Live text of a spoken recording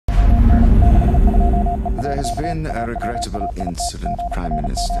has been a regrettable incident, Prime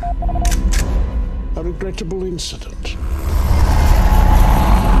Minister. A regrettable incident?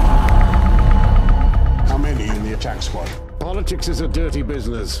 How many in the attack squad? Politics is a dirty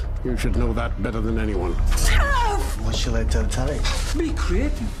business. You should know that better than anyone. What shall I tell Tariq? Be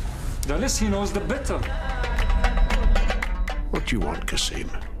creative. The less he knows, the better. What do you want, Kasim?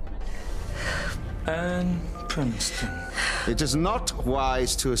 And Princeton. It is not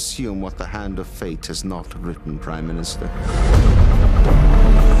wise to assume what the hand of fate has not written, Prime Minister.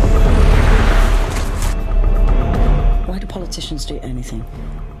 Why do politicians do anything?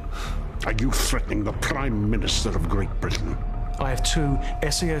 Are you threatening the Prime Minister of Great Britain? I have 2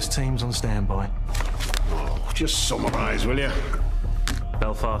 SAS teams on standby. Oh, just summarize, will you?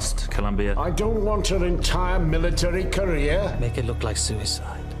 Belfast, Colombia. I don't want her entire military career. Make it look like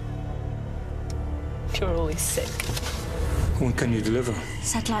suicide. You're always sick. When can you deliver?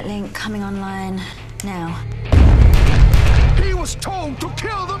 Satellite link coming online now. He was told to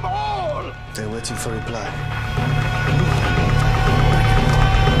kill them all! They're waiting for reply.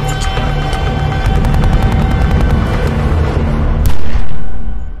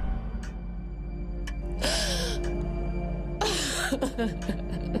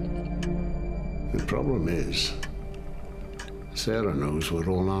 The problem is, Sarah knows where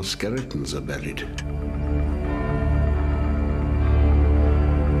all our skeletons are buried.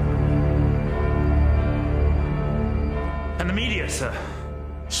 And the media, sir?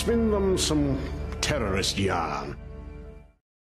 Spin them some terrorist yarn.